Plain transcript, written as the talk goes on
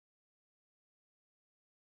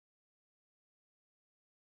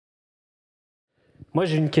Moi,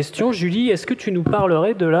 j'ai une question. Julie, est-ce que tu nous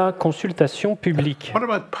parlerais de la consultation publique? What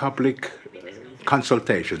about public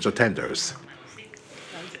consultations or tenders?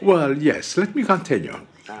 Well, yes, let me continue.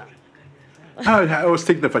 I was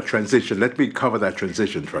thinking of a transition. Let me cover that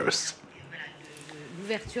transition first.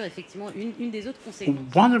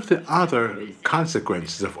 One of the other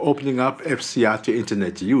consequences of opening up FCR to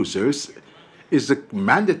Internet users is the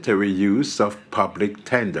mandatory use of public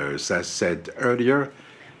tenders, as said earlier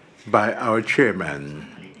by our chairman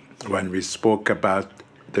when we spoke about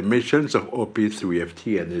the missions of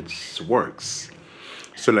OP3FT and its works.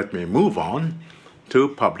 So let me move on to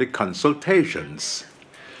public consultations.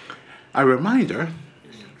 A reminder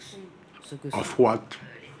of what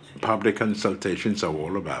public consultations are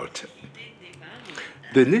all about.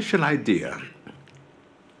 The initial idea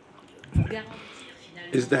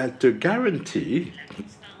is that to guarantee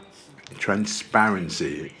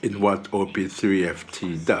transparency in what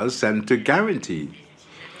OP3FT does and to guarantee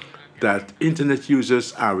that Internet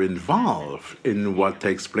users are involved in what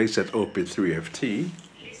takes place at OP3FT,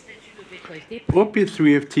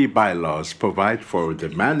 OP3FT bylaws provide for the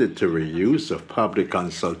mandatory use of public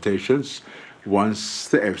consultations once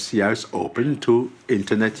the FCR is open to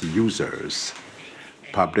Internet users.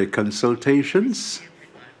 Public consultations,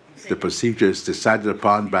 the procedure is decided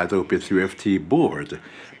upon by the OP3FT board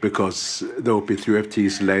because the OP3FT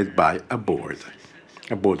is led by a board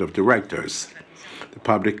of directors. The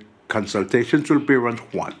public consultations will be on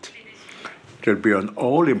what? It will be on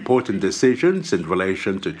all important decisions in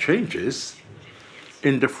relation to changes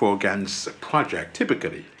in the Frogans project,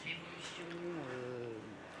 typically.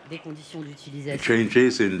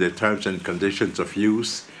 Changes in the terms and conditions of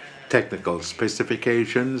use, technical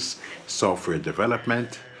specifications, software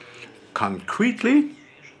development. Concretely,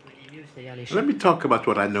 let me talk about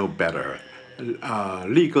what I know better,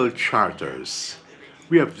 legal charters.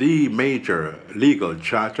 We have the major legal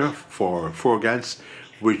charter for Frogans,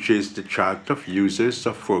 which is the chart of users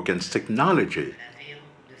of Frogans Technology.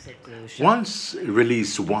 Once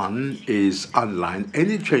release 1 is online,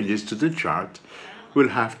 any changes to the chart will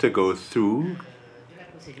have to go through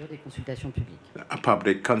a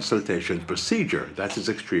public consultation procedure. That is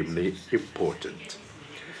extremely important.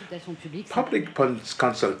 Public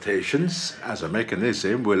consultations as a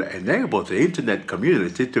mechanism will enable the Internet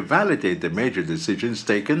community to validate the major decisions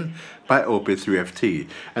taken by OP3FT,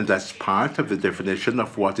 and that's part of the definition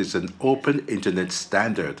of what is an open Internet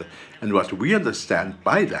standard. And what we understand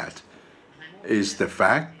by that is the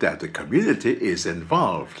fact that the community is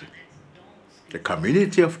involved. The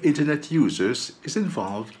community of Internet users is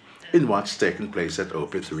involved in what's taken place at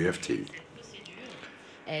OP3FT.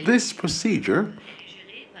 This procedure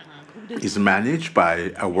is managed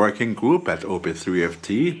by a working group at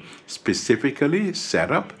OP3FT, specifically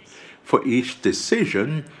set up for each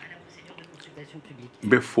decision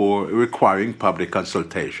before requiring public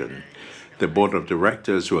consultation. The board of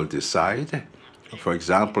directors will decide, for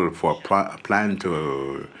example, for a plan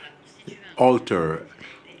to alter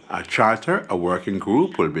a charter, a working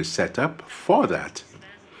group will be set up for that.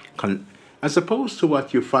 As opposed to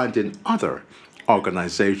what you find in other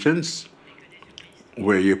organizations,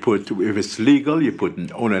 where you put, if it's legal, you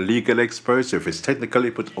put only legal experts. If it's technical,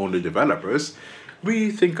 you put only developers.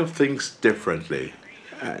 We think of things differently.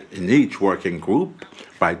 In each working group,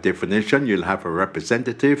 by definition, you'll have a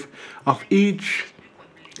representative of each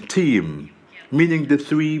team, meaning the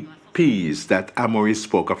 3 Ps that Amory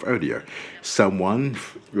spoke of earlier. Someone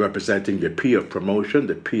representing the P of promotion,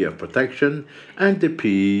 the P of protection, and the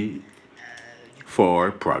P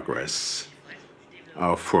for progress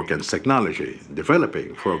of Frogans Technology,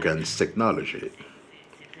 developing Frogans Technology.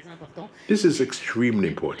 This is extremely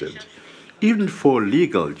important. Even for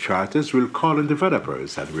legal charters, we'll call on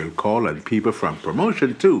developers and we'll call on people from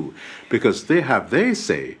promotion too, because they have their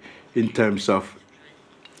say in terms of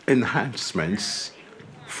enhancements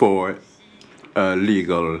for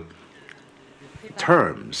legal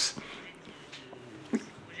terms.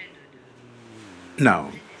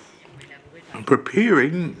 Now,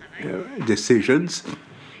 preparing decisions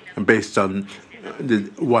based on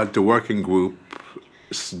what the working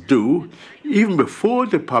groups do, even before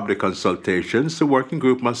the public consultations, the working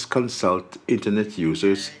group must consult Internet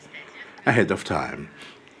users ahead of time.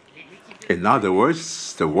 In other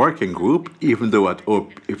words, the working group, even though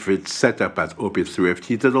if it's set up at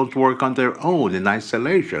OP3FT, they don't work on their own in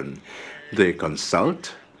isolation. They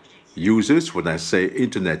consult users. When I say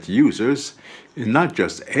Internet users, not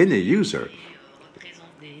just any user.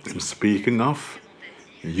 I'm speaking of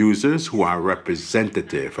users who are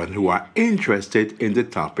representative and who are interested in the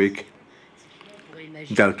topic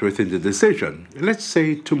dealt with in the decision. Let's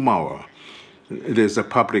say tomorrow there's a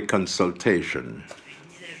public consultation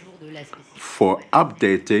for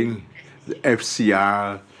updating the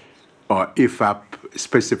FCR or IFAP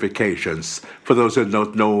specifications. For those who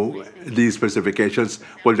don't know these specifications,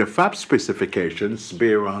 well, the FAP specifications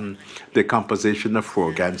bear on the composition of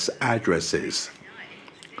Frogans addresses.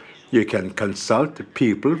 You can consult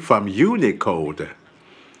people from Unicode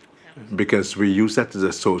because we use that as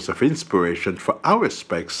a source of inspiration for our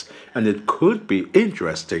specs, and it could be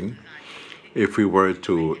interesting if we were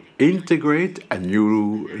to integrate a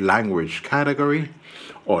new language category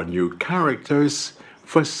or new characters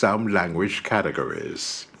for some language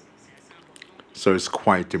categories. So it's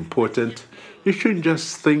quite important. You shouldn't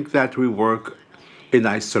just think that we work in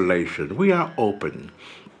isolation. We are open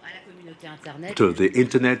to the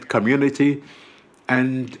internet community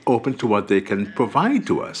and open to what they can provide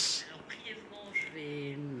to us.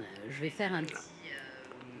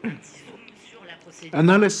 And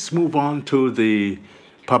now let's move on to the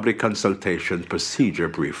public consultation procedure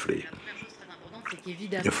briefly.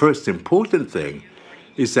 The first important thing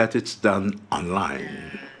is that it's done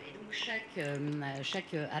online.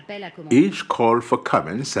 Each call for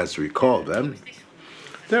comments, as we call them,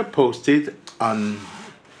 they're posted on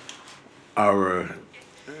our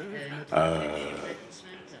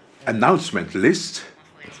announcement list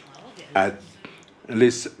at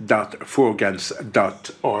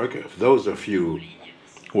list.frogans.org. Those of you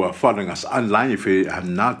who are following us online, if you have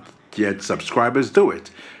not yet subscribers, do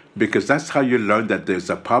it, because that's how you learn that there's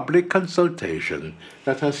a public consultation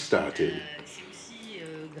that has started.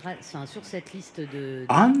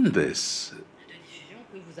 On this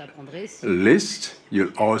list,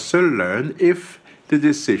 you'll also learn if the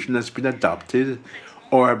decision has been adopted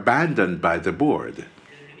or abandoned by the board.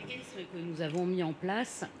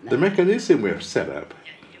 The mechanism we have set up,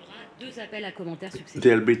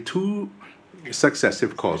 there'll be 2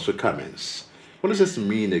 successive calls for comments. What does this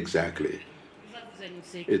mean exactly?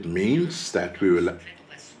 It means that we will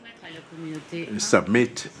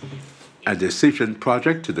submit a decision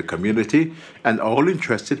project to the community, and all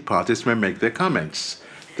interested parties may make their comments.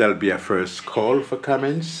 There'll be a first call for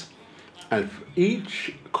comments, and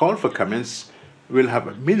each call for comments will have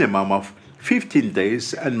a minimum of 15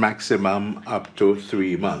 days and maximum up to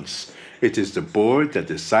 3 months. It is the board that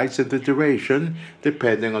decides on the duration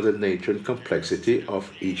depending on the nature and complexity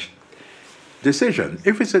of each decision.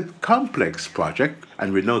 If it's a complex project,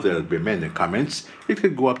 and we know there will be many comments, it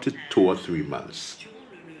could go up to 2 or 3 months.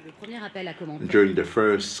 During the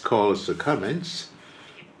first calls for comments,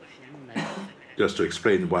 just to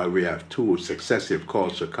explain why we have 2 successive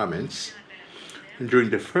calls for comments, during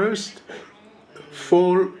the first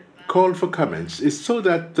full call for comments is so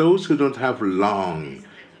that those who don't have long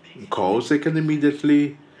calls, they can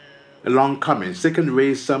immediately, long comments, they can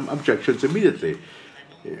raise some objections immediately.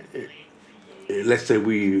 Let's say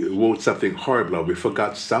we wrote something horrible, or we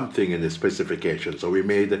forgot something in the specifications, or we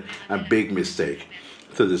made a big mistake.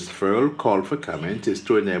 So this first call for comment is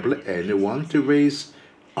to enable anyone to raise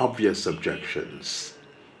obvious objections.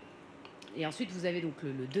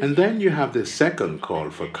 And then you have the second call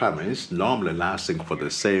for comments, normally lasting for the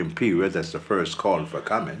same period as the first call for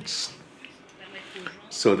comments,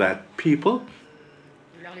 so that people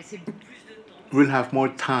will have more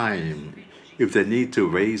time if they need to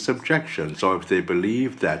raise objections or if they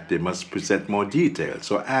believe that they must present more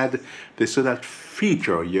details or add this or that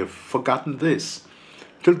feature, you've forgotten this.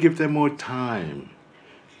 It will give them more time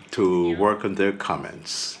to work on their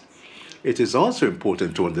comments. It is also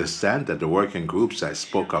important to understand that the working groups I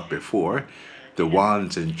spoke of before, the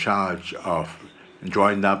ones in charge of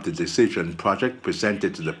drawing up the decision project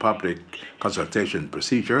presented to the public consultation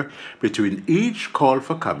procedure, between each call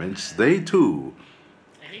for comments, they too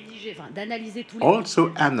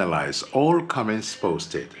also analyze all comments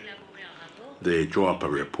posted. They draw up a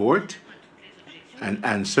report and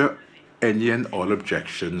answer any and all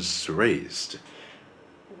objections raised.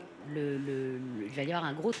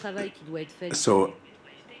 So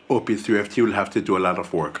OP3FT will have to do a lot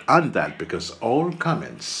of work on that, because all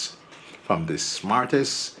comments, from the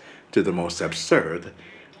smartest to the most absurd,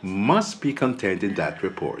 must be contained in that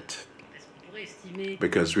report.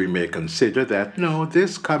 Because we may consider that, no,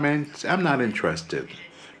 this comment, I'm not interested,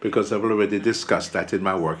 because I've already discussed that in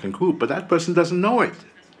my working group, but that person doesn't know it.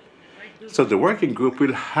 So the working group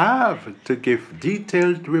will have to give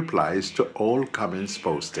detailed replies to all comments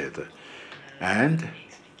posted and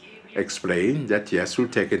explain that, yes, we'll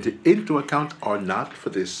take it into account or not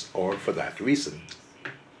for this or for that reason.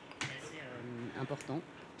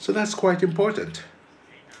 So that's quite important.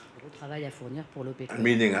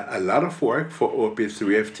 Meaning a lot of work for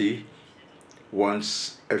OP3FT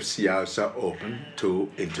once FCRs are open to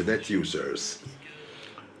Internet users.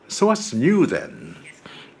 So what's new then?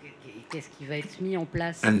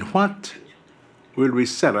 And what will we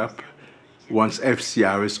set up once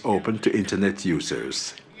FCR is open to Internet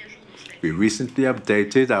users? We recently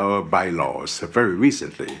updated our bylaws, very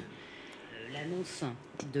recently.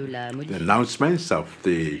 The announcements of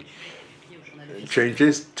the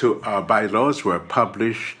changes to our bylaws were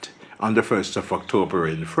published on the 1st of October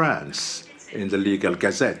in France, in the legal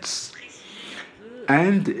gazettes.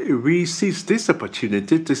 And we seized this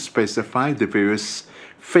opportunity to specify the various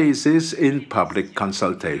phases in public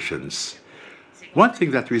consultations. One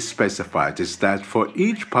thing that we specified is that for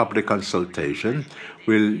each public consultation,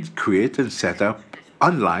 we'll create and set up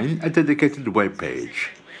online a dedicated web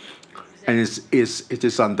page. And it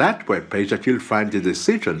is on that web page that you'll find the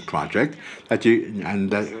decision project that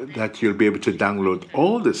you'll be able to download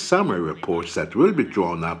all the summary reports that will be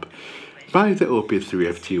drawn up by the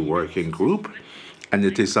OP3FT working group. And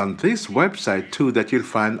it is on this website, too, that you'll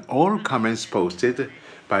find all comments posted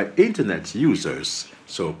by Internet users.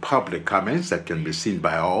 So public comments that can be seen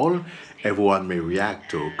by all. Everyone may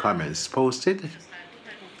react to comments posted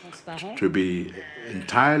to be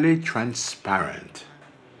entirely transparent.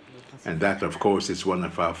 And that, of course, is one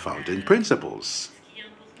of our founding principles.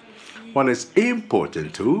 What is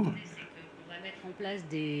important, too,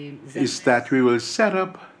 is that we will set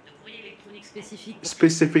up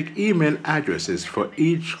specific email addresses for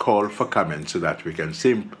each call for comments so that we can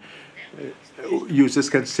users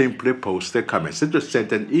can simply post their comments. So just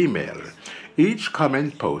send an email. Each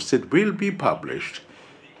comment posted will be published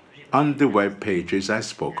on the web pages I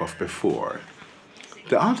spoke of before.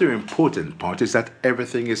 The other important part is that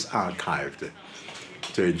everything is archived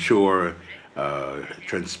to ensure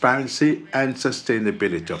transparency and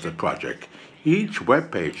sustainability of the project. Each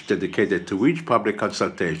web page dedicated to each public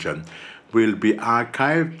consultation will be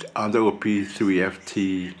archived on the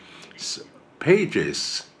OP3FT pages.org.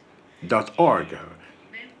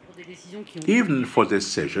 Even for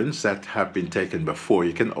decisions that have been taken before,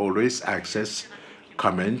 you can always access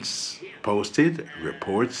comments posted,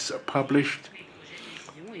 reports published,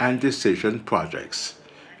 and decision projects.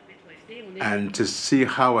 And to see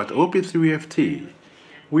how at OP3FT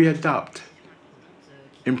we adopt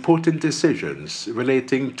important decisions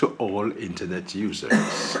relating to all Internet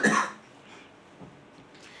users.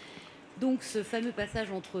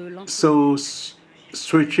 So,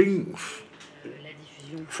 switching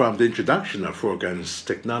from the introduction of Frogans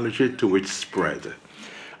Technology to its spread.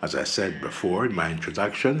 As I said before in my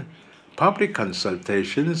introduction, public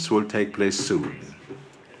consultations will take place soon.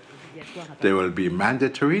 They will be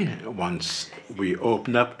mandatory once we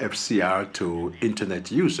open up FCR to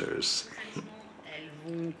Internet users.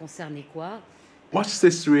 What's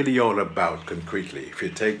this really all about concretely? If you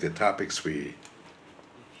take the topics we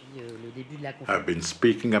have been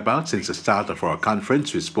speaking about since the start of our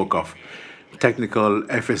conference, we spoke of technical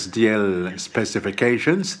FSDL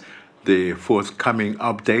specifications, the forthcoming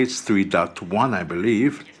updates 3.1, I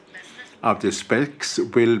believe, of the specs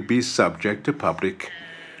will be subject to public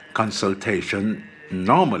consultation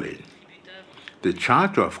normally. The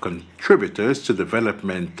charter of contributors to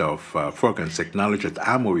development of Frogans Technology that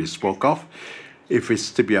Amory spoke of, if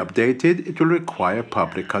it's to be updated, it will require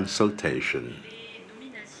public consultation.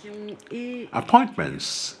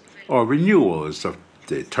 Appointments or renewals of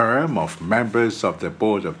the term of members of the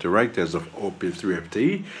board of directors of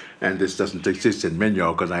OP3FT, and this doesn't exist in many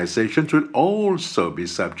organizations, will also be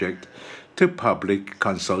subject to public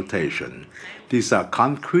consultation. These are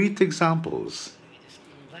concrete examples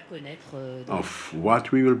of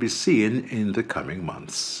what we will be seeing in the coming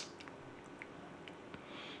months.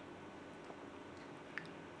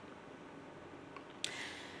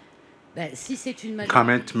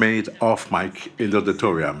 Comment made off mic in the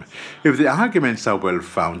auditorium. If the arguments are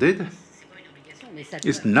well-founded,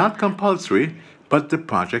 it's not compulsory, but the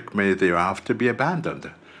project may thereafter be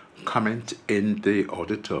abandoned. Comment in the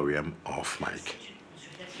auditorium off mic.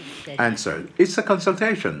 Answer. It's a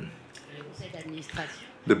consultation.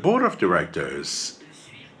 The board of directors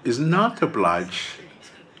is not obliged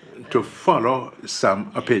to follow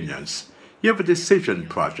some opinions. You have a decision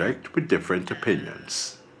project with different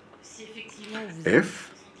opinions.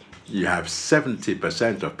 If you have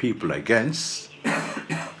 70% of people against,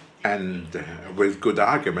 and with good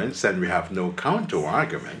arguments, and we have no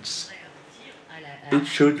counter-arguments, it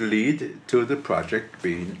should lead to the project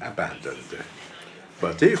being abandoned.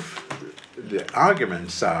 But if the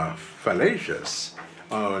arguments are fallacious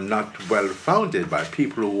or not well-founded by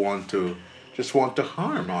people who just want to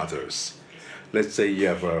harm others, let's say you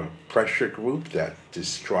have a pressure group that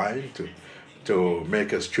is trying to to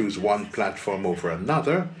make us choose one platform over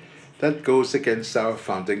another, that goes against our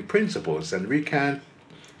founding principles, and we can't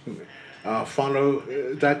follow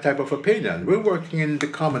that type of opinion. We're working in the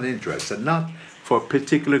common interest and not for a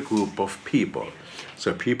particular group of people.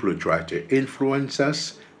 So people who try to influence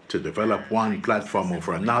us to develop one platform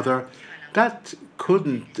over another, that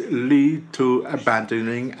couldn't lead to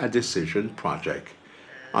abandoning a decision project.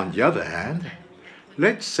 On the other hand,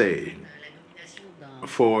 let's say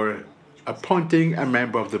for appointing a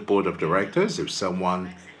member of the board of directors, if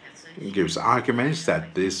someone gives arguments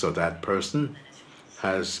that this or that person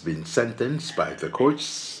has been sentenced by the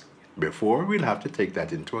courts before, we'll have to take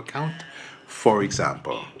that into account, for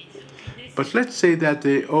example. But let's say that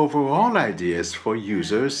the overall idea is for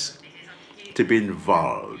users to be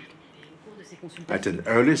involved at an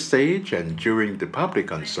early stage and during the public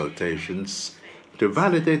consultations to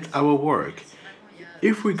validate our work.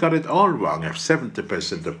 If we got it all wrong, if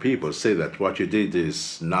 70% of people say that what you did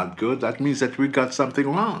is not good, that means that we got something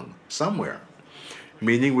wrong somewhere,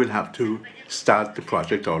 meaning we'll have to start the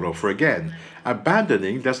project all over again.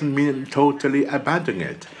 Abandoning doesn't mean totally abandoning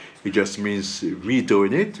it. It just means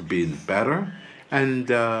redoing it, being better, and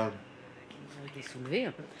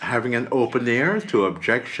having an open ear to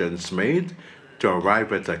objections made to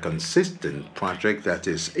arrive at a consistent project that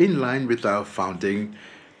is in line with our founding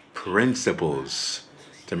principles,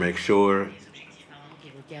 to make sure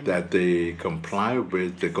that they comply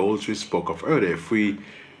with the goals we spoke of earlier. If we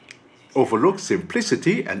overlook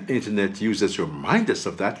simplicity, and internet users remind us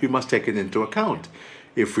of that, we must take it into account.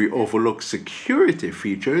 If we overlook security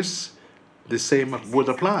features, the same would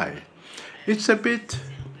apply. It's a bit...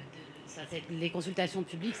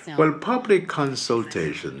 Well, public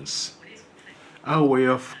consultations are a way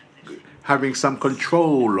of having some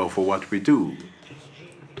control over what we do.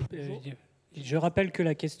 Je rappelle que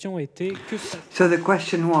la question était que ça... So the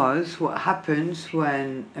question was, what happens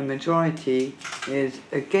when a majority is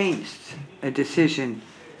against a decision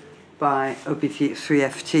by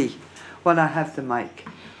FTC8? Well, I have the mic.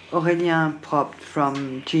 Aurélien Propt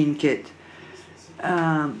from GeneKit.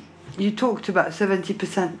 You talked about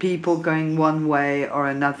 70% people going one way or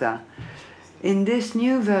another. In this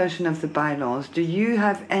new version of the bylaws, do you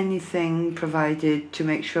have anything provided to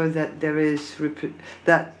make sure that there is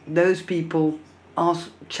that those people are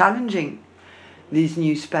challenging these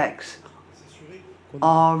new specs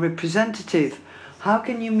are representative? How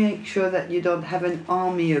can you make sure that you don't have an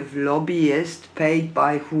army of lobbyists paid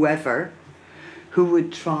by whoever who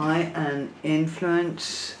would try and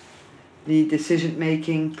influence the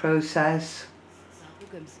decision-making process?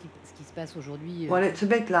 Well, it's a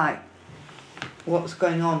bit like what's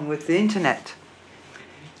going on with the internet.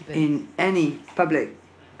 In any public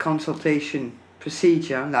consultation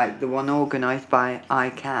procedure, like the one organized by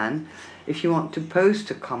ICANN, if you want to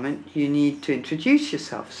post a comment, you need to introduce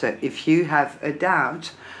yourself. So if you have a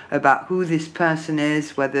doubt about who this person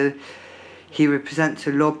is, whether he represents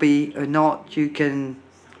a lobby or not, you can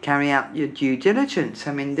carry out your due diligence.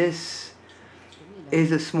 I mean, this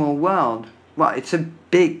is a small world. Well, it's a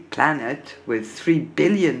big planet with 3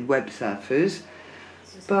 billion web surfers,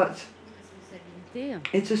 but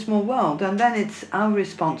it's a small world. And then it's our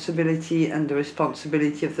responsibility and the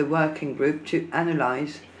responsibility of the working group to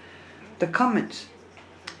analyze the comments.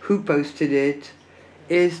 Who posted it?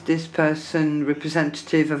 Is this person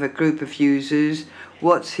representative of a group of users?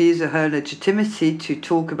 What's his or her legitimacy to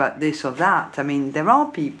talk about this or that? I mean, there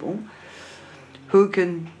are people who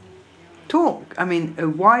can talk. I mean, a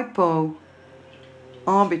WIPO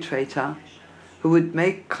arbitrator who would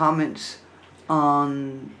make comments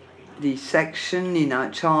on the section in our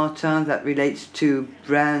charter that relates to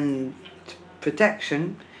brand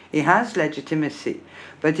protection, he has legitimacy.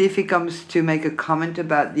 But if he comes to make a comment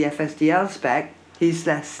about the FSDL spec, he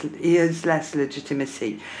has less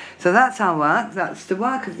legitimacy. So that's our work. That's the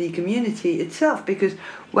work of the community itself, because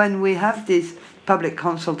when we have this public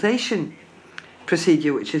consultation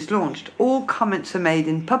procedure which is launched, all comments are made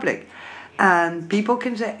in public. And people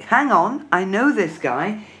can say, hang on, I know this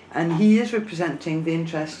guy, and he is representing the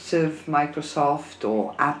interests of Microsoft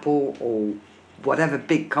or Apple or whatever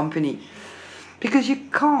big company. Because you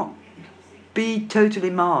can't be totally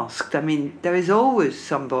masked. I mean, there is always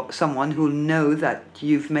someone who will know that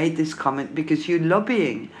you've made this comment because you're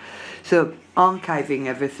lobbying. So archiving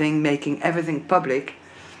everything, making everything public,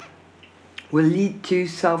 will lead to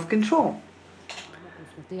self-control.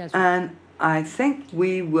 And I think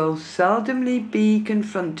we will seldomly be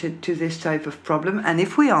confronted to this type of problem, and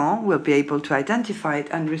if we are, we'll be able to identify it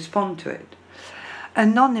and respond to it.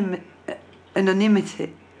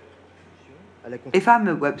 Anonymity. If I'm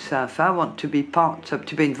a web surfer, I want to be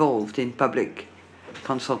involved in public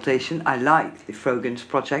consultation. I like the Frogans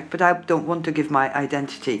project, but I don't want to give my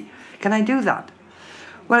identity. Can I do that?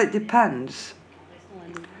 Well, it depends.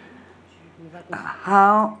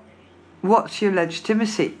 What's your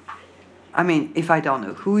legitimacy? I mean, if I don't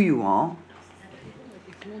know who you are,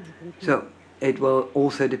 so it will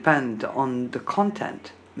also depend on the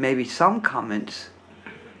content. Maybe for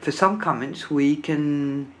some comments we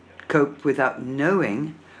can cope without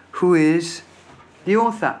knowing who is the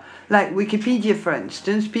author. Like Wikipedia, for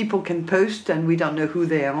instance, people can post and we don't know who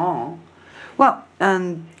they are. Well,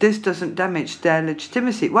 and this doesn't damage their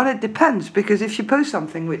legitimacy. Well, it depends, because if you post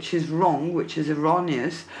something which is wrong, which is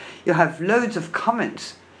erroneous, you'll have loads of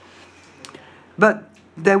comments. But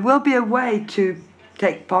there will be a way to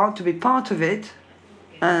take part, to be part of it,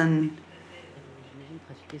 and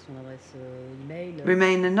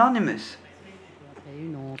remain anonymous.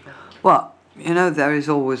 Well, you know, there is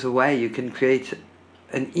always a way. You can create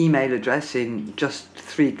an email address in just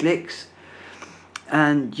 3 clicks,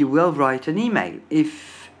 and you will write an email.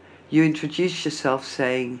 If you introduce yourself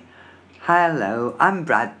saying, hello, I'm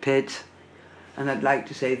Brad Pitt, and I'd like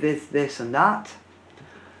to say this, this, and that,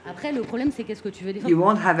 you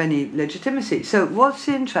won't have any legitimacy. So what's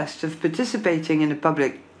the interest of participating in a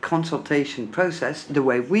public consultation process the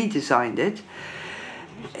way we designed it?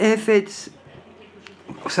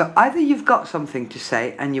 So either you've got something to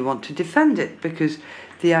say and you want to defend it, because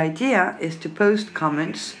the idea is to post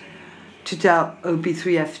comments to tell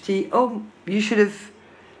OP3FT, oh, you should have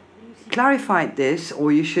clarified this,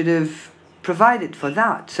 or you should have provided for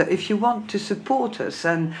that. So if you want to support us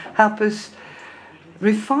and help us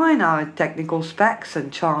refine our technical specs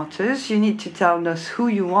and charters, you need to tell us who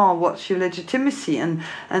you are, what's your legitimacy, and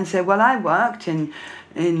say, well, I worked in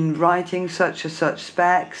writing such and such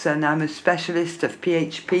specs, and I'm a specialist of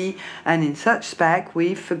PHP, and in such spec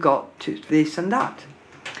we forgot to this and that.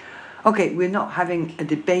 Okay, we're not having a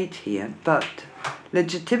debate here, but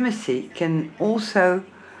legitimacy can also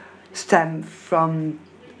stem from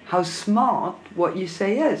how smart what you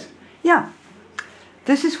say is. Yeah,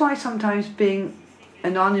 this is why sometimes being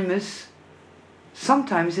anonymous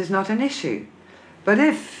sometimes is not an issue. But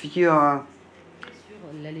if you're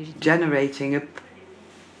generating a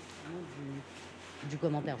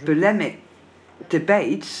polemic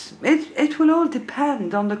debates, it will all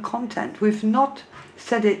depend on the content. We've not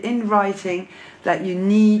said it in writing that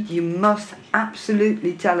you must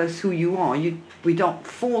absolutely tell us who you are. We don't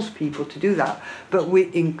force people to do that, but we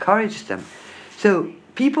encourage them. So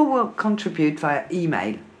people will contribute via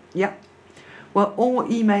email. Yeah. Will all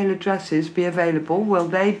email addresses be available? Will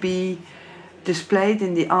they be displayed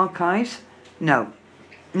in the archives? No.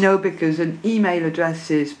 No, because an email address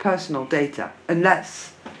is personal data,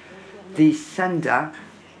 unless the sender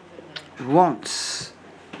wants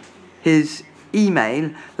his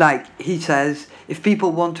email, like he says, if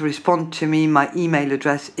people want to respond to me, my email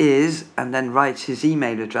address is, and then writes his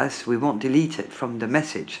email address, we won't delete it from the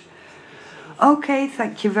message. Okay,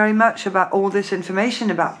 thank you very much about all this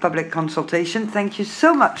information about public consultation. Thank you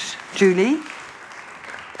so much, Julie.